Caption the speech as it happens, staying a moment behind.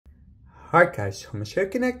Alright guys, so I'm going to show you how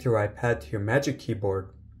to connect your iPad to your Magic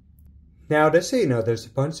Keyboard. Now just so you know, there's a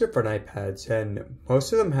bunch of different iPads and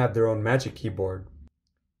most of them have their own Magic Keyboard.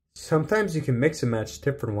 Sometimes you can mix and match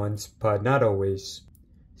different ones, but not always.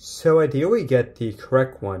 So ideally get the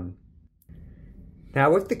correct one.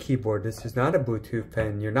 Now with the keyboard, this is not a Bluetooth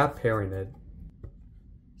and you're not pairing it.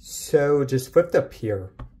 So just flip it up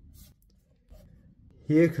here.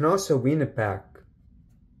 Here you can also lean it back.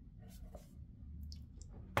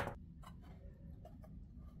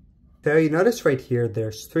 So you notice right here,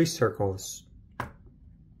 there's 3 circles.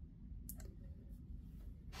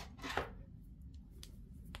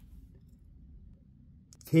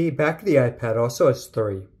 The back of the iPad also has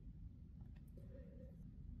 3.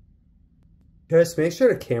 Just make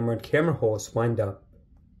sure the camera and camera hole is lined up.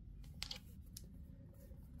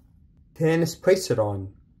 Then just place it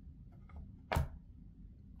on.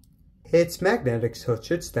 It's magnetic, so it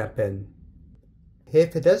should snap in.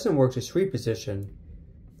 If it doesn't work, just reposition.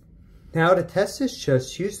 Now to test this,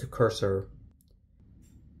 just use the cursor.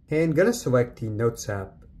 And gonna select the Notes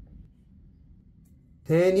app.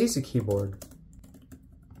 Then use the keyboard.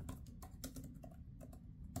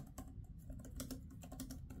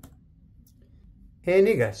 And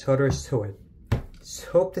you guys, so there is to it.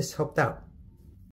 So hope this helped out.